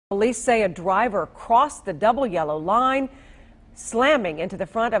Police say a driver crossed the double yellow line, slamming into the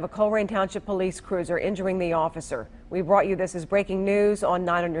front of a Colerain Township police cruiser, injuring the officer. We brought you this as breaking news on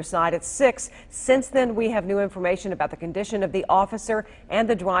 9 on Your Side at 6. Since then, we have new information about the condition of the officer and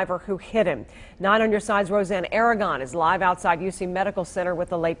the driver who hit him. 9 on Your Side's Roseanne Aragon is live outside UC Medical Center with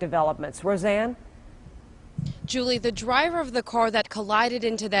the late developments. Roseanne? Julie, the driver of the car that collided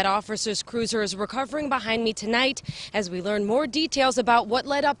into that officer's cruiser is recovering behind me tonight as we learn more details about what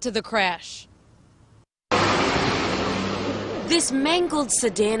led up to the crash. This mangled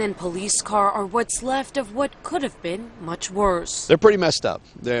sedan and police car are what's left of what could have been much worse. They're pretty messed up.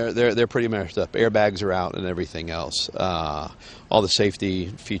 They're pretty messed up. Airbags are out and everything else. All the safety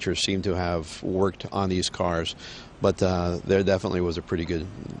features seem to have worked on these cars, but there definitely was a pretty good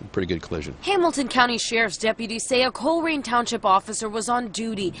collision. Hamilton County Sheriff's deputies say a Colerain Township officer was on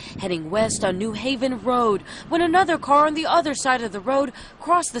duty heading west on New Haven Road when another car on the other side of the road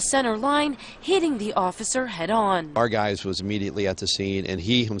crossed the center line, hitting the officer head on. Our guys was immediately at the scene, and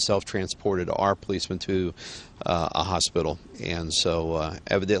he himself transported our policeman to a hospital, and so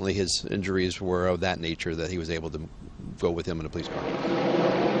evidently his injuries were of that nature that he was able to go with him in a police car.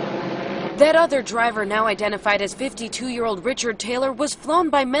 That other driver, now identified as 52-year-old Richard Taylor, was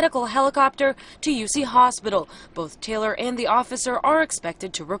flown by medical helicopter to UC Hospital. Both Taylor and the officer are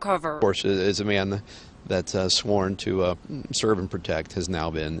expected to recover. Of course, is a man that's sworn to serve and protect, has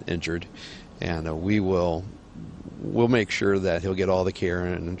now been injured, and we'll make sure that he'll get all the care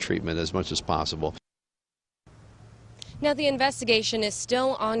and treatment as much as possible. Now, the investigation is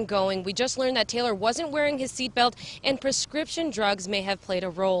still ongoing. We just learned that Taylor wasn't wearing his seatbelt and prescription drugs may have played a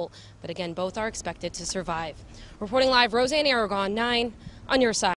role. But again, both are expected to survive. Reporting live, Roseanne Aragon, 9 on Your Side.